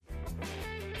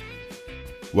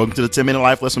Welcome to the 10-Minute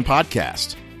Life Lesson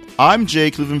Podcast. I'm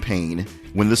Jay Cleveland Payne.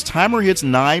 When this timer hits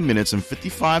 9 minutes and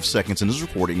 55 seconds in this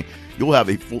recording, you'll have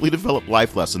a fully developed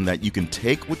life lesson that you can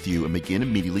take with you and begin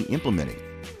immediately implementing.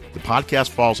 The podcast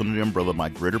falls under the umbrella of my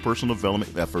greater personal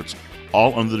development efforts,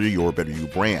 all under the Your Better You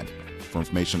brand. For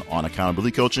information on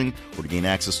accountability coaching or to gain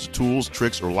access to tools,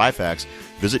 tricks, or life hacks,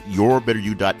 visit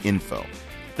yourbetteryou.info.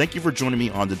 Thank you for joining me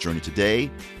on the journey today.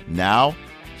 Now,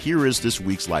 here is this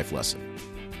week's life lesson.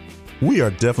 We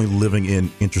are definitely living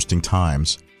in interesting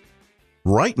times.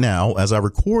 Right now, as I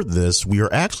record this, we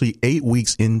are actually 8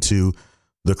 weeks into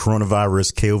the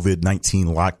coronavirus COVID-19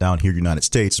 lockdown here in the United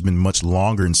States. It's been much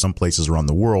longer in some places around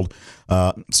the world.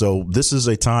 So this is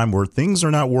a time where things are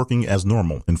not working as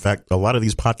normal. In fact, a lot of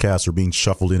these podcasts are being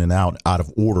shuffled in and out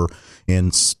of order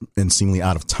and seemingly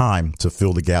out of time to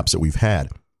fill the gaps that we've had.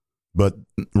 But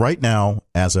right now,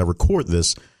 as I record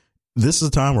this is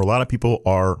a time where a lot of people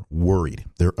are worried.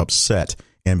 They're upset.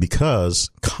 And because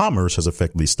commerce has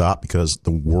effectively stopped, because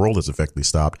the world has effectively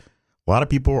stopped, a lot of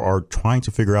people are trying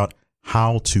to figure out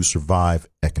how to survive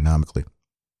economically.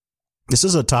 This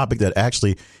is a topic that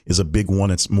actually is a big one.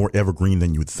 It's more evergreen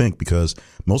than you would think, because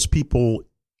most people,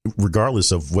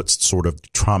 regardless of what sort of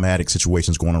traumatic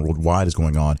situations going on worldwide is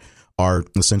going on, are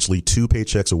essentially 2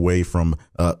 paychecks away from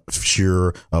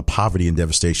sheer poverty and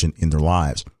devastation in their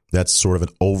lives. That's sort of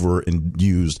an over and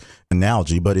used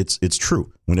analogy, but it's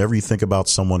true. Whenever you think about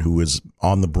someone who is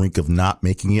on the brink of not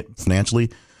making it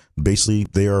financially, basically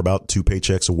they are about 2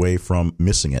 paychecks away from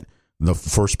missing it. The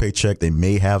first paycheck, they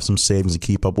may have some savings to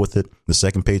keep up with it. The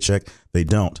second paycheck, they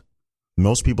don't.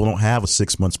 Most people don't have a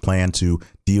 6 months plan to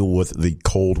deal with the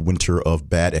cold winter of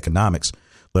bad economics,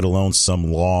 let alone some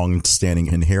long standing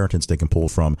inheritance they can pull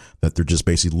from that they're just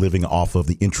basically living off of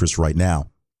the interest right now.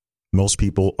 Most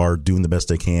people are doing the best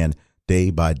they can day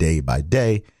by day by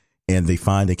day, and they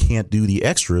find they can't do the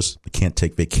extras. They can't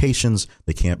take vacations.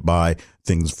 They can't buy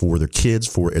things for their kids,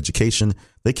 for education.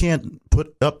 They can't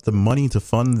put up the money to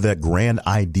fund that grand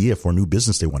idea for a new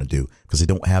business they want to do because they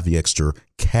don't have the extra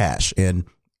cash. And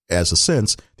as a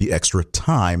sense, the extra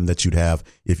time that you'd have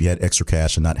if you had extra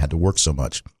cash and not had to work so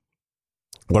much.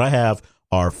 What I have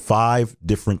are 5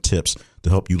 different tips to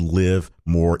help you live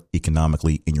more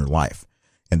economically in your life.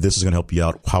 And this is going to help you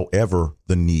out however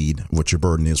the need, what your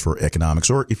burden is for economics.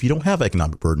 Or if you don't have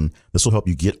economic burden, this will help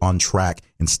you get on track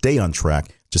and stay on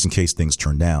track just in case things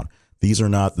turn down. These are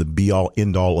not the be all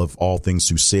end all of all things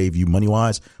to save you money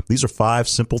wise. These are 5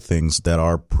 simple things that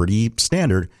are pretty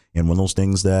standard. And one of those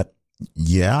things that,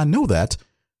 yeah, I know that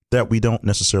we don't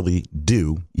necessarily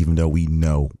do, even though we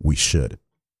know we should.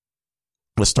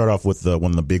 Let's start off with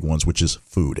one of the big ones, which is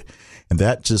food. And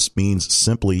that just means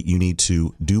simply you need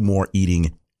to do more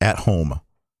eating at home,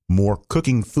 more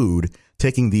cooking food,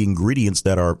 taking the ingredients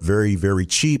that are very, very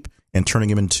cheap and turning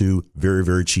them into very,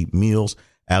 very cheap meals,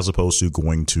 as opposed to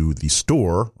going to the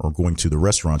store or going to the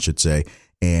restaurant, should say,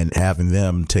 and having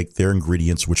them take their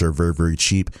ingredients, which are very, very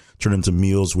cheap, turn into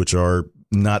meals which are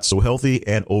not so healthy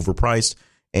and overpriced,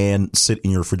 and sit in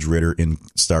your refrigerator in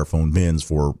styrofoam bins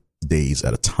for days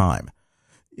at a time.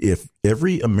 If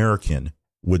every American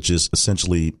would just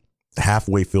essentially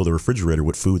halfway fill the refrigerator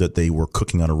with food that they were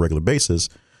cooking on a regular basis,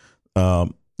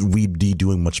 we'd be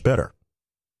doing much better.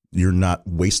 You're not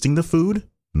wasting the food,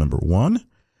 number 1.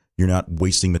 You're not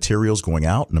wasting materials going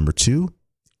out, number 2.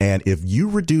 And if you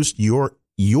reduce your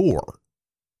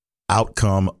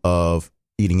outcome of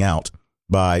eating out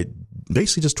by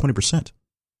basically just 20%,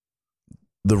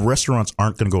 the restaurants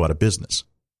aren't going to go out of business.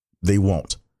 They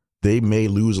won't. They may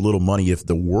lose a little money if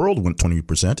the world went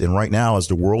 20%. And right now, as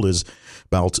the world is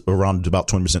around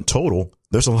 20% total,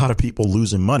 there's a lot of people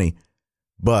losing money.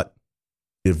 But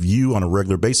if you on a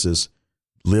regular basis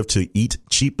live to eat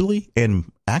cheaply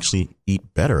and actually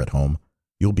eat better at home,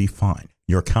 you'll be fine.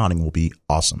 Your accounting will be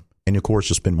awesome. And of course,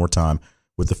 you'll spend more time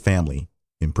with the family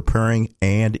in preparing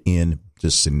and in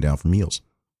just sitting down for meals.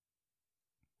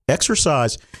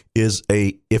 Exercise is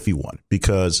a iffy one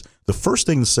because the first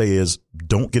thing to say is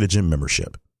don't get a gym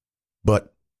membership.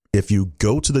 But if you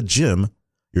go to the gym,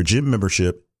 your gym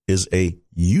membership is a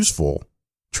useful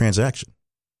transaction.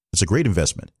 It's a great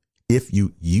investment if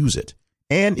you use it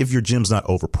and if your gym's not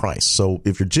overpriced. So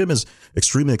if your gym is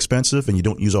extremely expensive and you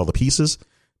don't use all the pieces,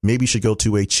 maybe you should go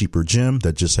to a cheaper gym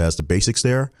that just has the basics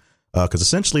there, because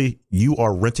essentially you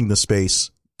are renting the space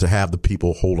to have the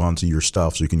people hold on to your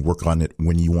stuff so you can work on it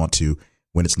when you want to,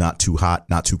 when it's not too hot,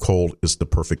 not too cold. It's the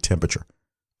perfect temperature.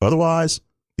 Otherwise,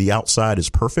 the outside is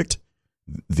perfect.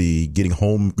 The getting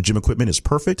home gym equipment is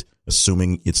perfect,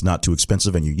 assuming it's not too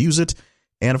expensive and you use it.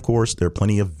 And of course, there are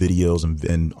plenty of videos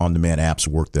and on-demand apps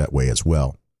work that way as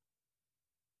well.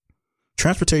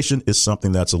 Transportation is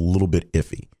something that's a little bit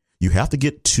iffy. You have to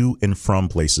get to and from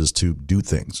places to do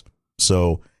things.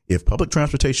 So if public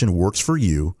transportation works for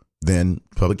you, then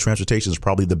public transportation is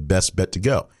probably the best bet to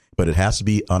go. But it has to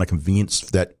be on a convenience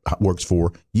that works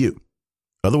for you.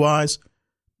 Otherwise,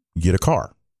 get a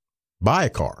car. Buy a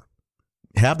car.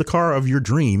 Have the car of your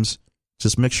dreams.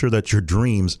 Just make sure that your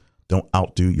dreams don't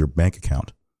outdo your bank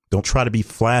account. Don't try to be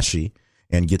flashy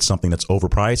and get something that's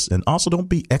overpriced. And also don't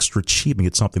be extra cheap and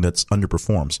get something that's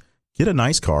underperforms. Get a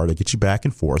nice car that gets you back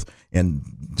and forth, and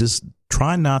just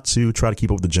try not to try to keep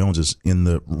up with the Joneses in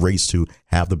the race to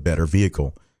have the better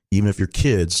vehicle, even if your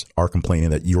kids are complaining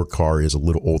that your car is a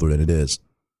little older than it is.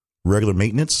 Regular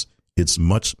maintenance, it's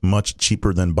much, much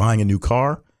cheaper than buying a new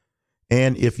car.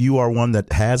 And if you are one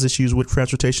that has issues with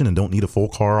transportation and don't need a full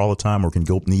car all the time, or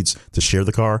needs to share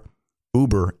the car,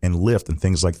 Uber and Lyft and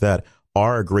things like that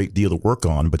are a great deal to work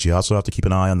on, but you also have to keep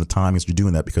an eye on the timings you're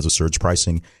doing that because of surge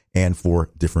pricing and for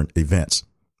different events.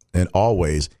 And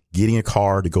always getting a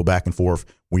car to go back and forth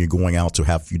when you're going out to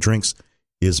have a few drinks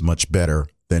is much better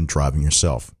than driving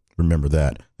yourself. Remember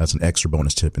that. That's an extra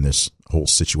bonus tip in this whole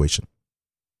situation.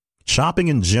 Shopping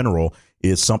in general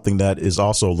is something that is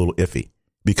also a little iffy,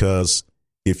 because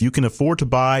if you can afford to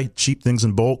buy cheap things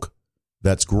in bulk,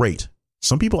 that's great.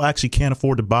 Some people actually can't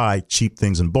afford to buy cheap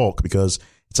things in bulk because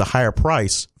it's a higher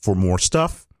price for more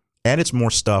stuff, and it's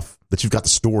more stuff that you've got to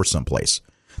store someplace.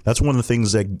 That's one of the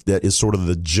things that is sort of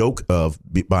the joke of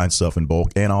buying stuff in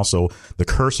bulk, and also the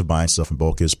curse of buying stuff in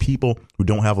bulk is people who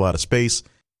don't have a lot of space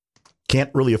can't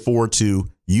really afford to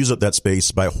use up that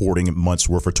space by hoarding a month's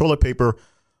worth of toilet paper.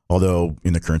 Although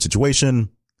in the current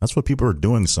situation, that's what people are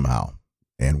doing somehow,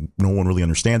 and no one really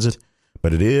understands it.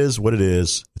 But it is what it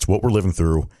is. It's what we're living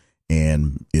through,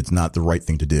 and it's not the right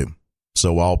thing to do.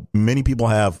 So while many people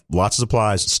have lots of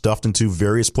supplies stuffed into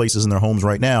various places in their homes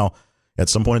right now, at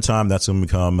some point in time, that's going to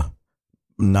become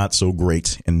not so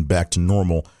great and back to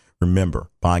normal. Remember,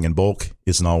 buying in bulk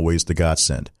isn't always the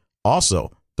godsend.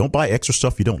 Also, don't buy extra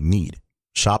stuff you don't need.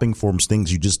 Shopping for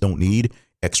things you just don't need,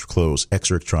 extra clothes,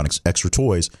 extra electronics, extra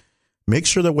toys. Make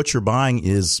sure that what you're buying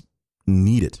is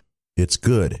needed. It's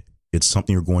good. It's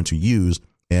something you're going to use.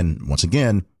 And once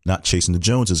again, not chasing the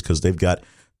Joneses because they've got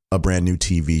a brand new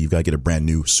TV. You've got to get a brand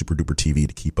new super duper TV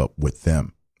to keep up with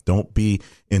them. Don't be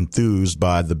enthused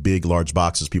by the big, large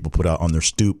boxes people put out on their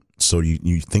stoop. So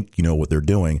you think you know what they're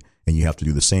doing, and you have to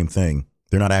do the same thing.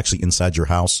 They're not actually inside your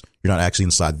house. You're not actually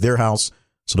inside their house.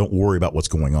 So don't worry about what's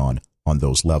going on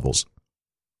those levels.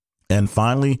 And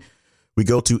finally, we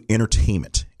go to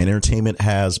entertainment. And entertainment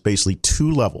has basically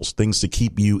two levels: things to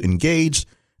keep you engaged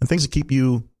and things to keep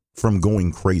you from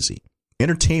going crazy.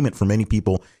 Entertainment for many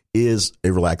people is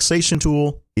a relaxation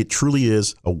tool. It truly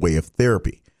is a way of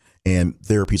therapy. And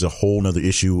therapy is a whole nother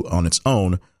issue on its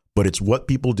own, but it's what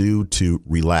people do to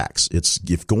relax. It's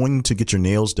if going to get your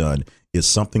nails done is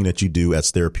something that you do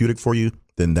as therapeutic for you,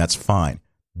 then that's fine.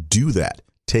 Do that.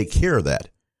 Take care of that.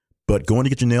 But going to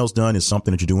get your nails done is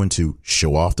something that you're doing to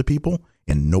show off to people,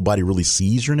 and nobody really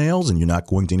sees your nails, and you're not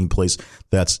going to any place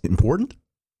that's important,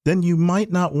 then you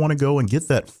might not want to go and get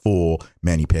that full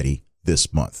mani-pedi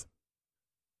this month.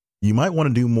 You might want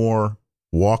to do more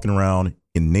walking around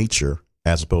in nature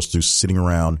as opposed to sitting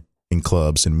around in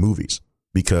clubs and movies,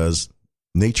 because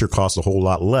nature costs a whole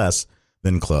lot less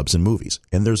than clubs and movies.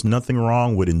 And there's nothing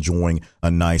wrong with enjoying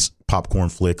a nice popcorn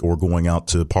flick or going out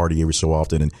to party every so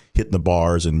often and hitting the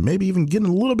bars and maybe even getting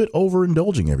a little bit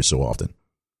overindulging every so often.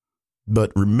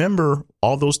 But remember,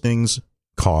 all those things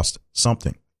cost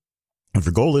something. If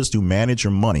your goal is to manage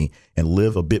your money and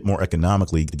live a bit more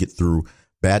economically to get through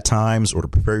bad times or to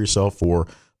prepare yourself for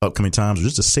upcoming times or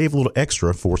just to save a little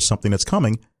extra for something that's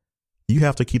coming, you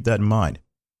have to keep that in mind.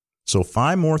 So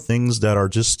find more things that are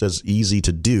just as easy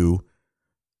to do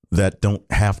that don't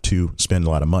have to spend a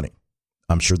lot of money.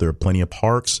 I'm sure there are plenty of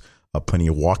parks, plenty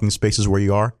of walking spaces where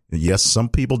you are. Yes, some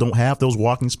people don't have those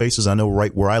walking spaces. I know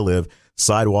right where I live,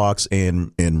 sidewalks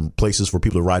and places for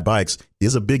people to ride bikes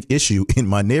is a big issue in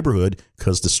my neighborhood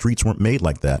because the streets weren't made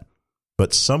like that.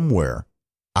 But somewhere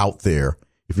out there,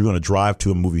 if you're going to drive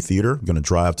to a movie theater, you're going to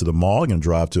drive to the mall, you're going to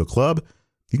drive to a club,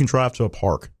 you can drive to a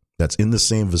park that's in the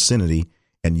same vicinity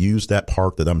and use that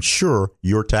park that I'm sure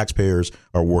your taxpayers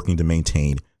are working to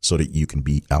maintain so that you can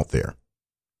be out there.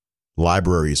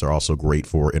 Libraries are also great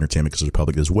for entertainment because they're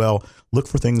public as well. Look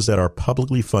for things that are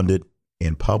publicly funded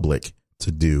and public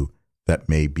to do that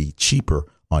may be cheaper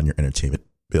on your entertainment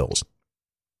bills.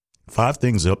 5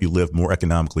 things to help you live more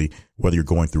economically, whether you're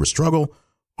going through a struggle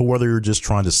or whether you're just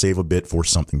trying to save a bit for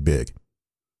something big.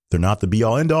 They're not the be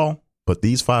all end all, but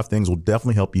these 5 things will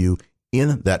definitely help you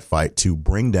in that fight to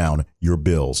bring down your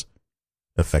bills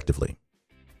effectively.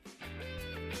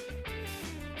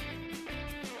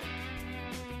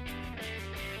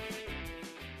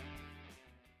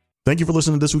 Thank you for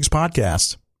listening to this week's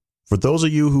podcast. For those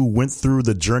of you who went through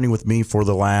the journey with me for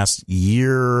the last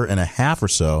year and a half or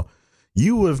so,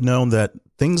 you would have known that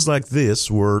things like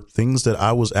this were things that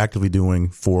I was actively doing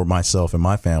for myself and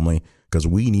my family because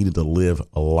we needed to live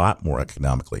a lot more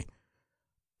economically.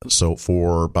 So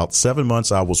for about 7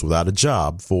 months, I was without a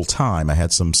job full time. I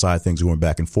had some side things going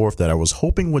back and forth that I was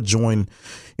hoping would join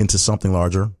into something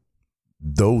larger.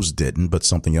 Those didn't, but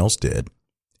something else did.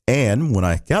 And when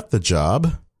I got the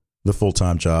job, the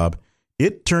full-time job,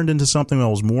 it turned into something that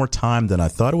was more time than I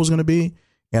thought it was going to be.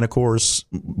 And of course,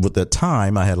 with that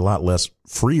time, I had a lot less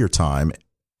freer time.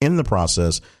 In the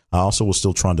process, I also was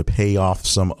still trying to pay off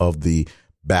some of the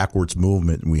backwards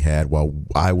movement we had while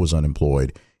I was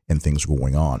unemployed and things were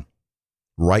going on.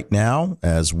 Right now,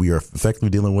 as we are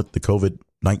effectively dealing with the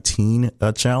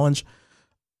COVID-19 challenge,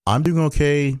 I'm doing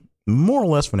okay, more or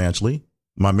less financially.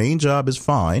 My main job is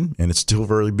fine, and it's still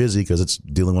very busy because it's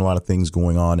dealing with a lot of things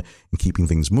going on and keeping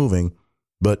things moving.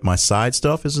 But my side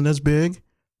stuff isn't as big.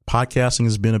 Podcasting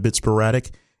has been a bit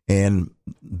sporadic. And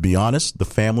be honest, the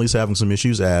family's having some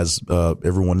issues as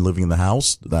everyone living in the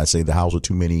house. I say the house with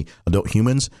too many adult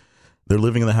humans. They're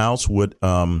living in the house with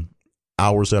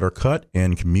hours that are cut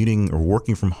and commuting or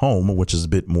working from home, which is a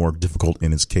bit more difficult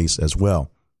in its case as well.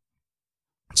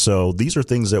 So these are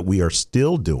things that we are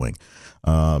still doing.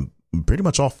 Pretty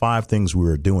much all 5 things we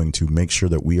are doing to make sure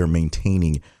that we are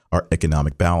maintaining our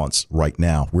economic balance right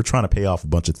now. We're trying to pay off a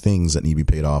bunch of things that need to be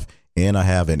paid off. And I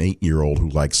have an 8-year-old who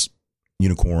likes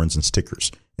unicorns and stickers,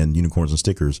 and unicorns and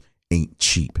stickers ain't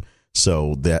cheap.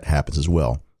 So that happens as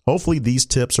well. Hopefully these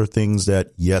tips are things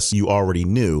that, yes, you already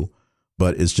knew,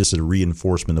 but it's just a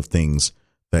reinforcement of things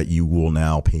that you will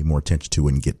now pay more attention to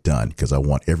and get done, because I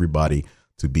want everybody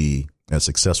to be as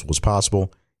successful as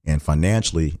possible. And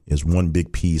financially is one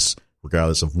big piece,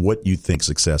 regardless of what you think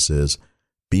success is.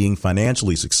 Being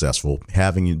financially successful,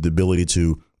 having the ability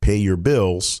to pay your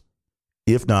bills,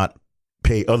 if not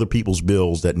pay other people's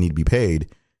bills that need to be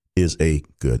paid, is a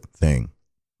good thing.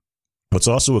 What's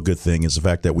also a good thing is the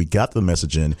fact that we got the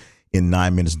message in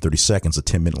 9 minutes and 30 seconds, a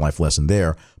 10-minute life lesson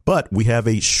there. But we have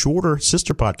a shorter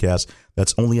sister podcast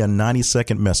that's only a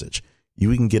 90-second message.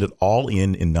 You can get it all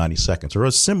in 90 seconds, or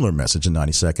a similar message in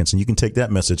 90 seconds, and you can take that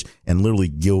message and literally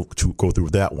go through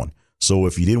with that one. So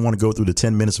if you didn't want to go through the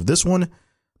 10 minutes of this one,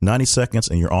 90 seconds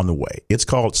and you're on the way. It's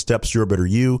called Steps Your Better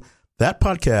You. That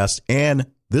podcast and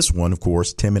this one, of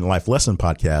course, 10-minute life lesson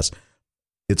podcast,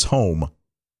 it's home,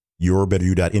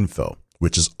 yourbetteryou.info,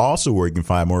 which is also where you can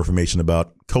find more information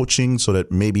about coaching so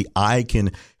that maybe I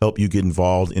can help you get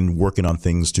involved in working on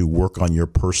things to work on your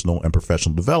personal and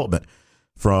professional development.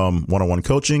 From one-on-one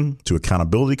coaching to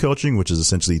accountability coaching, which is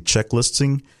essentially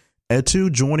checklisting, and to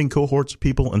joining cohorts of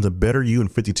people in the Better You in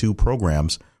 52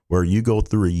 programs, where you go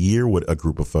through a year with a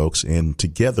group of folks, and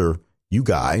together, you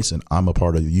guys, and I'm a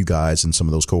part of you guys in some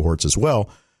of those cohorts as well,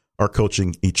 are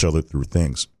coaching each other through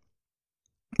things.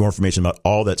 More information about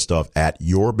all that stuff at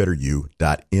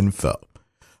yourbetteryou.info.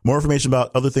 More information about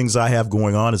other things I have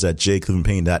going on is at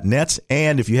jclevelandpayne.net.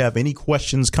 And if you have any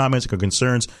questions, comments, or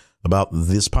concerns about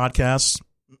this podcast,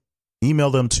 email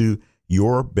them to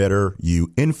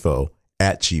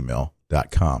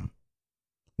yourbetteryouinfo@gmail.com.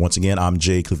 Once again, I'm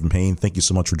Jay Cleveland Payne. Thank you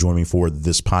so much for joining me for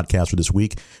this podcast for this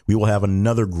week. We will have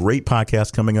another great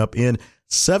podcast coming up in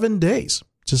 7 days.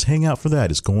 Just hang out for that.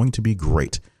 It's going to be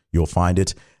great. You'll find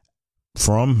it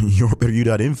from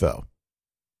yourbetteryou.info.